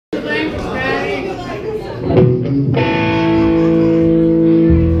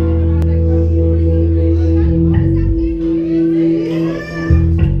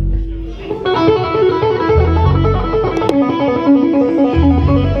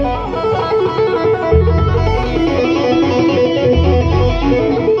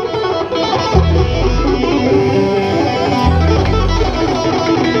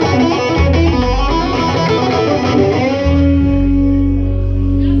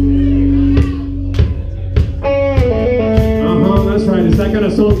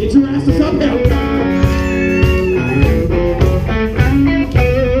So get your asses up here.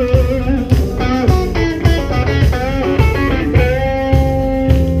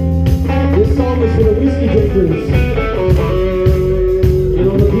 This song is for the whiskey drinkers and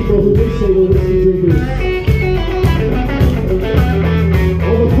all the people who did say were whiskey drinkers.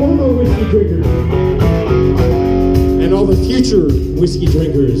 All the former whiskey drinkers and all the future whiskey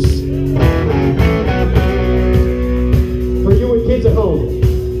drinkers. For you and kids at home.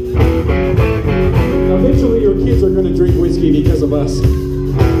 Eventually your kids are going to drink whiskey because of us.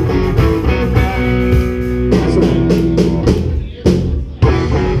 That's right.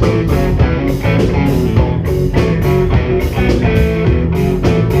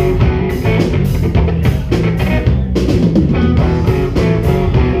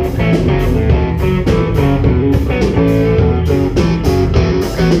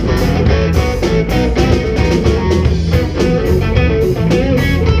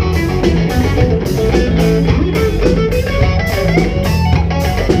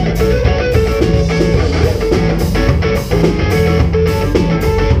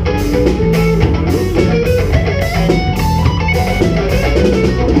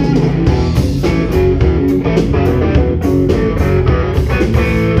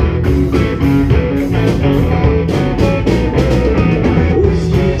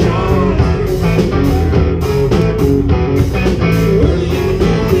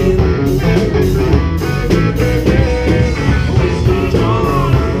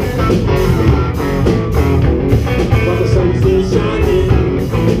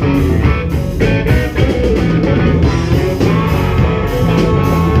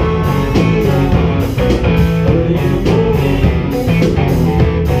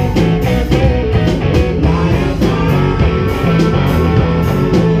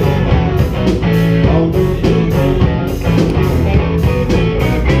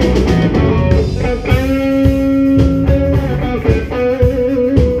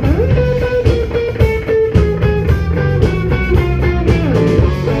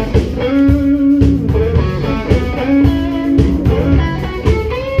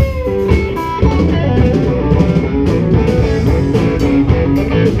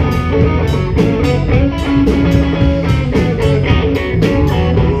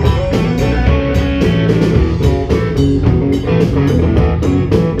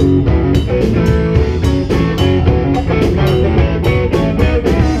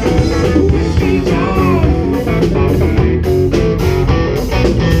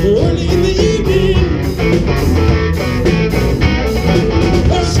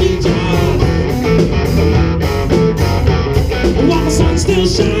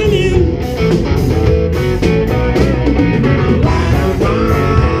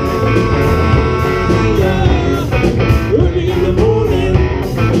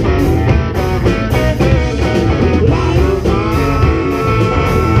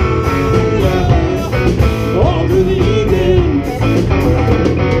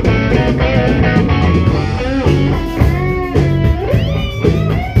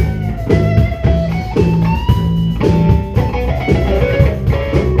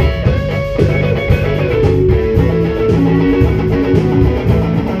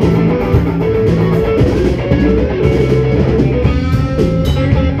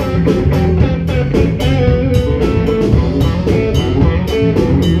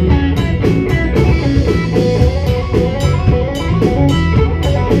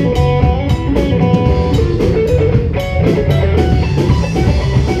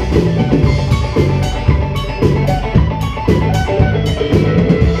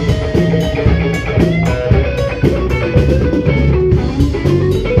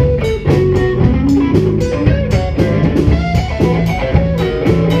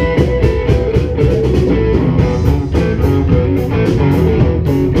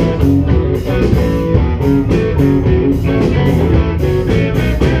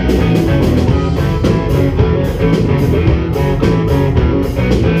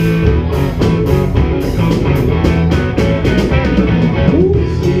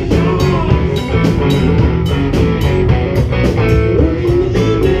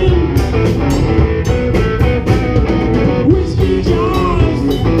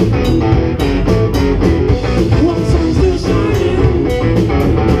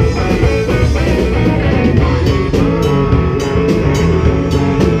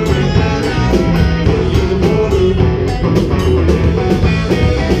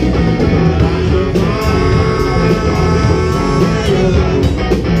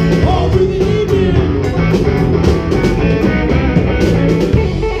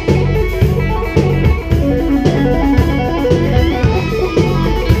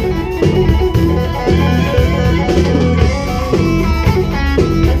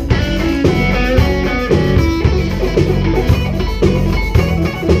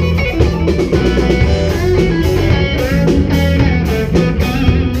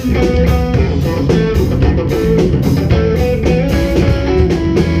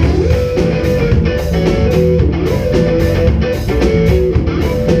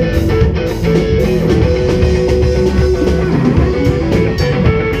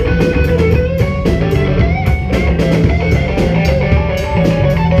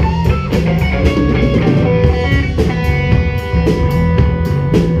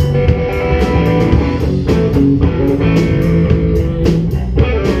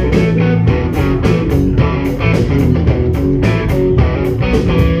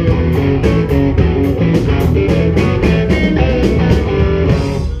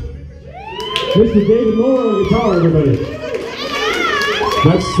 Mr. David Moore on guitar, everybody.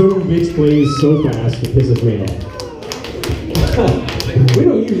 That son of a bitch plays so fast, it pisses me off. We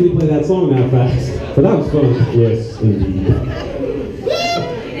don't usually play that song that fast, but that was fun. Yes, indeed.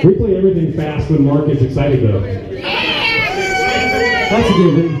 We play everything fast when Mark gets excited, though. That's a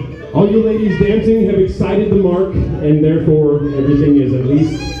given. All you ladies dancing have excited the Mark, and therefore everything is at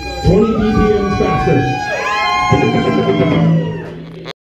least 20 BPMs faster.